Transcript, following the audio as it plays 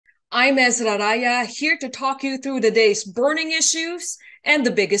I'm EZRAH, here to talk you through the day's burning issues and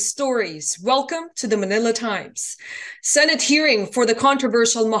the biggest stories. Welcome to the Manila Times. Senate hearing for the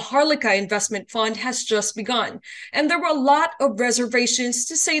controversial Maharlika Investment Fund has just begun, and there were a lot of reservations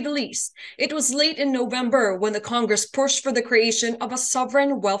to say the least. It was late in November when the Congress pushed for the creation of a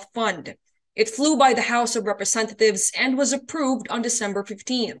sovereign wealth fund. It flew by the House of Representatives and was approved on December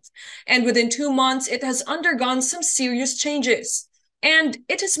 15th. And within 2 months, it has undergone some serious changes. And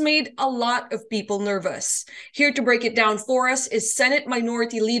it has made a lot of people nervous. Here to break it down for us is Senate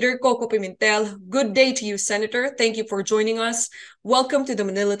Minority Leader Koko Pimentel. Good day to you, Senator. Thank you for joining us. Welcome to the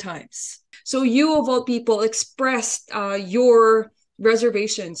Manila Times. So you, of all people, expressed your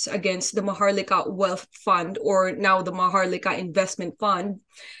reservations against the Maharlika Wealth Fund, or now the Maharlika Investment Fund.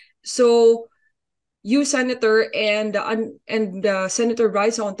 So you, Senator, and Senator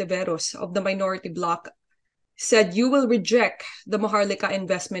Raisa Ontiveros of the Minority Bloc said you will reject the Maharlika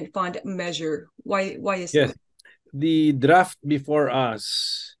Investment Fund measure. Why is Yes, that? the draft before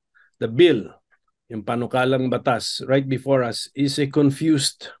us, the bill, yung panukalang batas right before us is a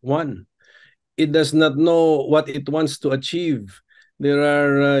confused one. It does not know what it wants to achieve. There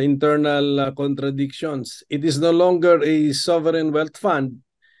are internal contradictions. It is no longer a sovereign wealth fund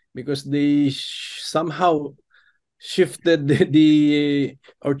because they somehow shifted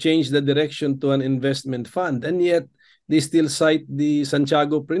or changed the direction to an investment fund, and yet they still cite the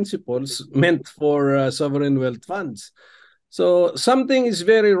Santiago principles meant for sovereign wealth funds. So something is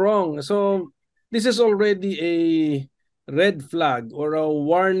very wrong. So this is already a red flag or a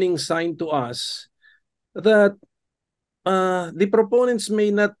warning sign to us that the proponents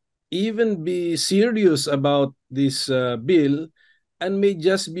may not even be serious about this bill and may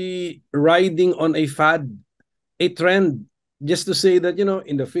just be riding on a fad, a trend, just to say that,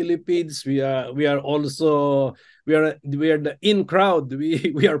 in the Philippines we are also we are the in crowd,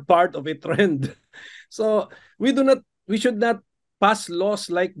 we are part of a trend. So we should not pass laws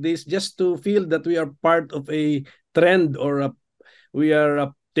like this just to feel that we are part of a trend, or we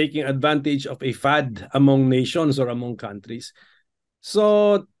are taking advantage of a fad among nations or among countries.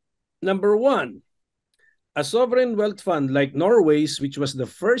 So number one, a sovereign wealth fund like Norway's, which was the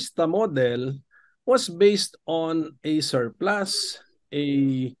first model, was based on a surplus,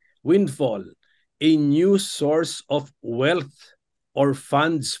 a windfall, a new source of wealth or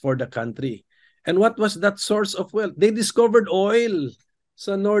funds for the country. And what was that source of wealth? They discovered oil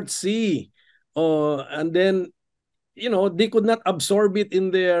sa North Sea. And then, they could not absorb it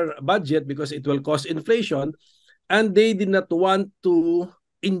in their budget because it will cause inflation. And they did not want to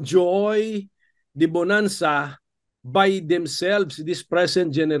enjoy the bonanza by themselves, this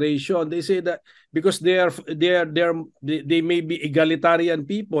present generation. They say that because they may be egalitarian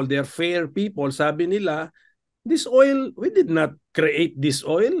people, they are fair people, sabi nila, this oil, we did not create this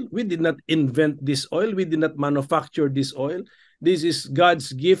oil, we did not invent this oil, we did not manufacture this oil. This is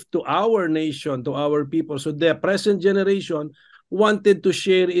God's gift to our nation, to our people. So the present generation wanted to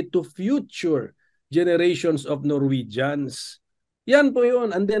share it to future generations of Norwegians. Yan po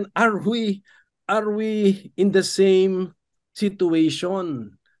yun. And then are we in the same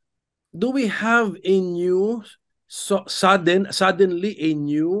situation? Do we have a new, suddenly a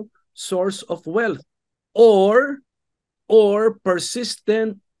new source of wealth, or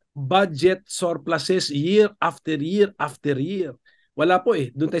persistent budget surpluses year after year after year? Wala po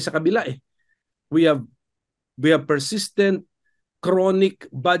eh. Doon tayo sa kabila eh. We have persistent chronic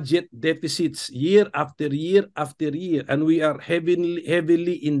budget deficits year after year after year, and we are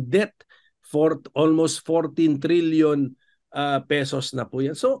heavily in debt for almost 14 trillion pesos na po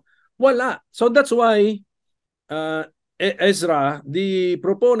yan. So wala. So that's why EZRAH, the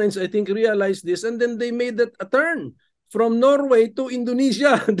proponents, I think, realized this, and then they made that a turn from Norway to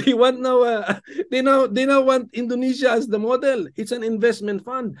Indonesia. They want now they now want Indonesia as the model. It's an investment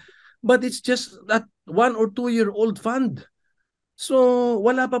fund, but it's just that 1 or 2 year old fund. So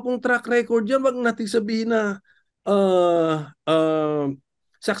wala pa pong track record yan. Wag nating sabihin na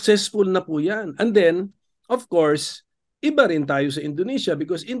successful na po yan. And then, of course, iba rin tayo sa Indonesia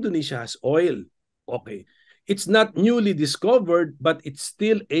because Indonesia has oil. Okay. It's not newly discovered, but it's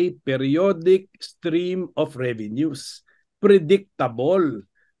still a periodic stream of revenues. Predictable.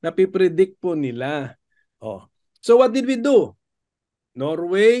 Napipredict po nila. Oh. So what did we do?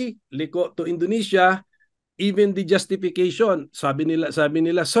 Norway, liko to Indonesia, even the justification, sabi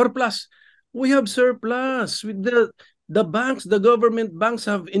nila surplus. We have surplus. With the banks, the government banks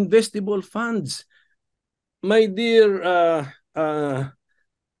have investable funds. My dear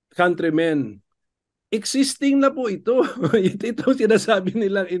countrymen, existing na po ito. Ito sinasabi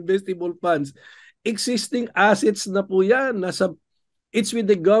nilang investable funds. Existing assets na po yan. It's with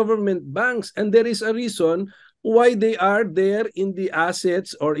the government banks, and there is a reason why they are there in the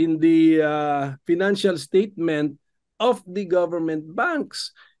assets or in the financial statement of the government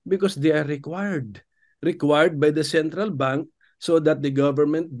banks, because they are required by the central bank, so that the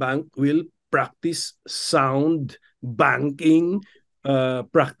government bank will practice sound banking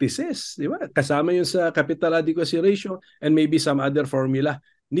practices, di ba? Kasama yun sa capital adequacy ratio and maybe some other formula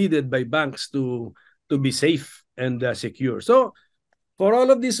needed by banks to be safe and secure. So for all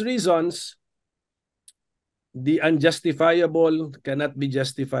of these reasons, the unjustifiable cannot be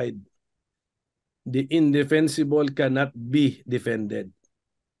justified. The indefensible cannot be defended.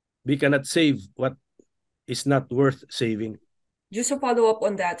 We cannot save what is not worth saving. Just to follow up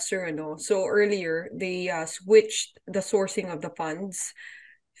on that, sir, no? So earlier, they switched the sourcing of the funds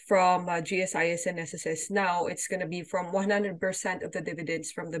from GSIS and SSS. Now it's going to be from 100% of the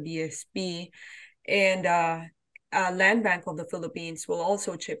dividends from the BSP, and Land Bank of the Philippines will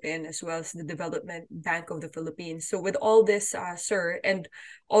also chip in, as well as the Development Bank of the Philippines. So with all this, sir, and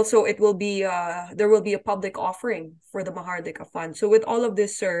also it will be there will be a public offering for the Maharlika Fund. So with all of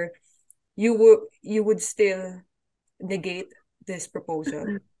this, sir, you would still negate this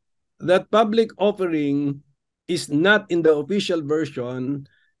proposal? That public offering is not in the official version,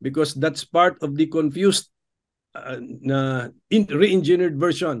 because that's part of the confused re-engineered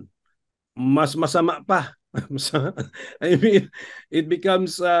version. Mas masama pa. I mean, it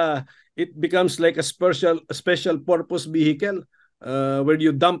becomes like a special purpose vehicle where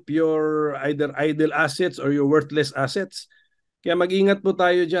you dump your either idle assets or your worthless assets. Kaya mag-ingat po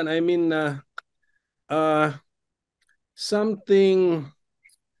tayo dyan. I mean, something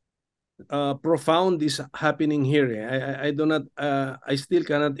profound is happening here. I do not, I still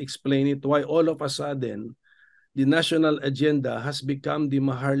cannot explain it, why all of a sudden the national agenda has become the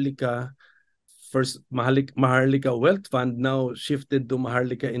Maharlika Wealth Fund, now shifted to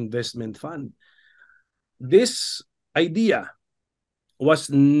Maharlika Investment Fund. This idea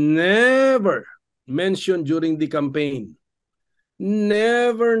was never mentioned during the campaign.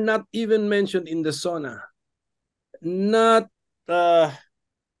 Never, not even mentioned in the SONA. Not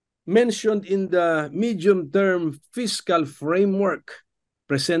mentioned in the medium-term fiscal framework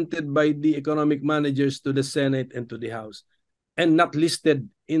presented by the economic managers to the Senate and to the House, and not listed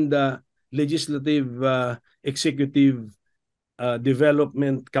in the Legislative Executive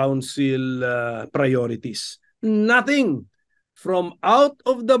Development Council priorities. Nothing. From out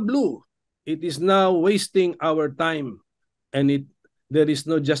of the blue, it is now wasting our time, and there is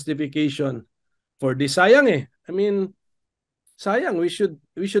no justification for this. Sayang eh. I mean, sayang.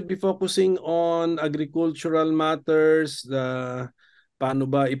 We should be focusing on agricultural matters, paano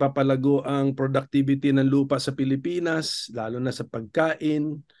ba ipapalago ang productivity ng lupa sa Pilipinas, lalo na sa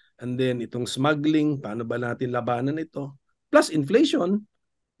pagkain, and then itong smuggling, paano ba natin labanan ito? Plus inflation.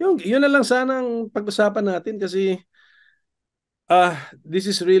 Yun na lang sanang pag-usapan natin, kasi this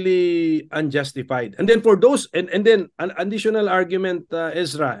is really unjustified. And then for those, and then an additional argument,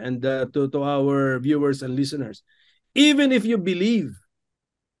 EZRAH, and to our viewers and listeners, even if you believe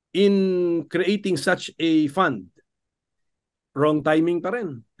in creating such a fund, wrong timing pa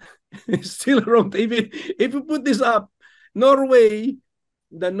rin. Still wrong timing. If you put this up, Norway,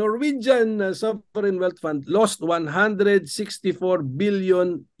 the Norwegian Sovereign Wealth Fund lost 164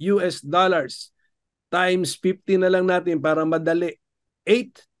 billion US dollars. Times 50 na lang natin para madali.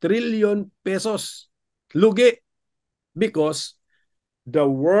 8 trillion pesos. Lugi. Because the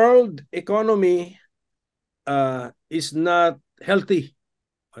world economy is not healthy.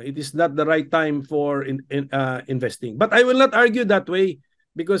 It is not the right time for investing. But I will not argue that way,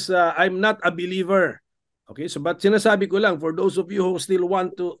 because I'm not a believer. Okay, so but sinasabi ko lang, for those of you who still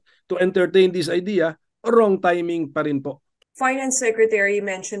want to entertain this idea, wrong timing pa rin po. Finance Secretary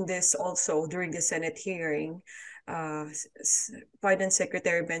mentioned this also during the Senate hearing. Finance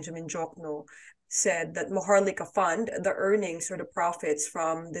Secretary Benjamin Jokno said that Maharlika Fund, the earnings or the profits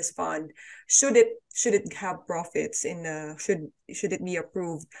from this fund, should it have profits in should it be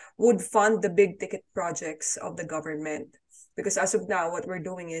approved, would fund the big ticket projects of the government. Because as of now, what we're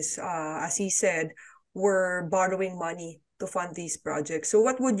doing is, as he said, we're borrowing money to fund these projects. So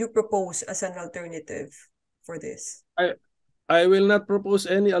what would you propose as an alternative for this? I will not propose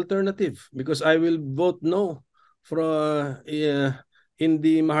any alternative, because I will vote no for in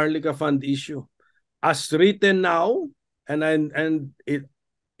the Maharlika Fund issue. As written now, and it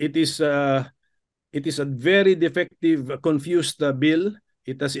is a very defective, confused bill.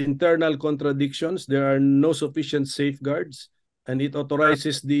 It has internal contradictions. There are no sufficient safeguards, and it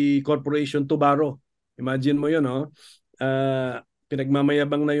authorizes the corporation to borrow. Imagine mo yun, no?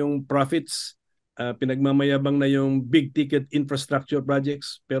 Pinagmamayabang na yung profits pinagmamayabang na yung big ticket infrastructure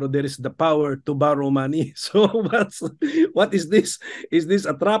projects, pero there is the power to borrow money. So what is this? Is this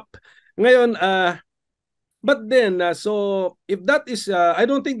a trap? Ngayon, but then, so if that is, I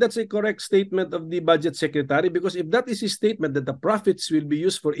don't think that's a correct statement of the budget secretary, because if that is his statement that the profits will be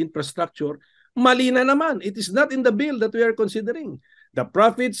used for infrastructure, mali na naman. It is not in the bill that we are considering. The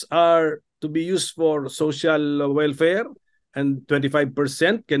profits are to be used for social welfare, and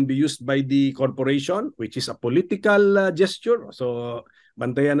 25% can be used by the corporation, which is a political gesture. So,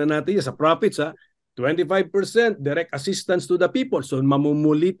 bantayan na natin sa profits. 25% direct assistance to the people. So,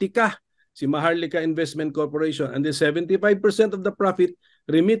 mamumuliti ka si Maharlika Investment Corporation, and the 75% of the profit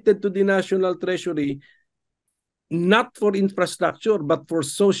remitted to the National Treasury, not for infrastructure but for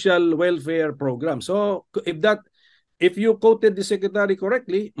social welfare program. So if you quoted the secretary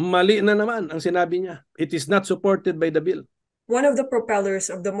correctly, mali na naman ang sinabi niya. It is not supported by the bill. One of the propellers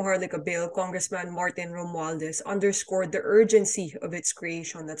of the Maharlika bill, Congressman Martin Romualdez, underscored the urgency of its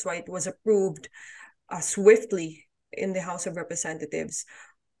creation. That's why it was approved swiftly in the House of Representatives.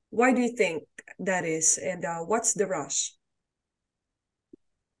 Why do you think that is, and what's the rush?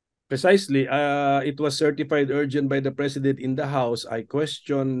 Precisely, it was certified urgent by the President in the House. I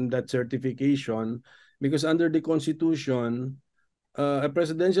question that certification because under the Constitution, a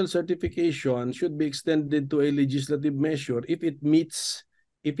presidential certification should be extended to a legislative measure if it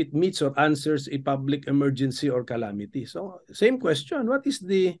meets or answers a public emergency or calamity. So, same question: what is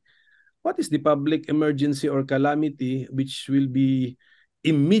the public emergency or calamity which will be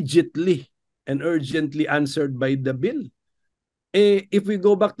immediately and urgently answered by the bill? If we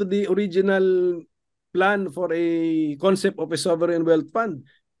go back to the original plan for a concept of a sovereign wealth fund,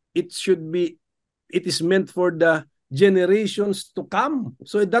 it is meant for the generations to come.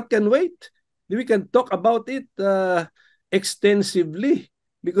 So that can wait. We can talk about it extensively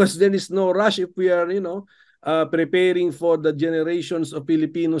because there is no rush if we are, preparing for the generations of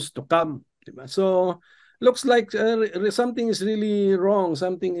Filipinos to come. So looks like something is really wrong.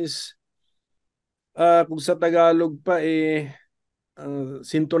 Something is, kung sa Tagalog pa,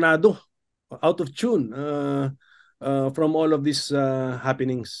 sintonado, out of tune from all of these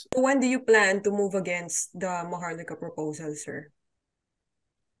happenings. So when do you plan to move against the Maharlika proposal, sir?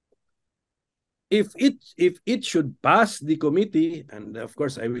 If it should pass the committee, and of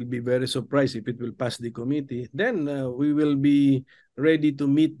course I will be very surprised if it will pass the committee, then we will be ready to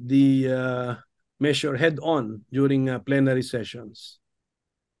meet the measure head on during plenary sessions.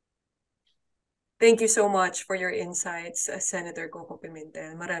 Thank you so much for your insights, Senator Koko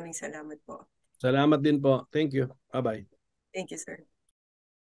Pimentel. Maraming salamat po. Salamat din po. Thank you. Bye-bye. Thank you, sir.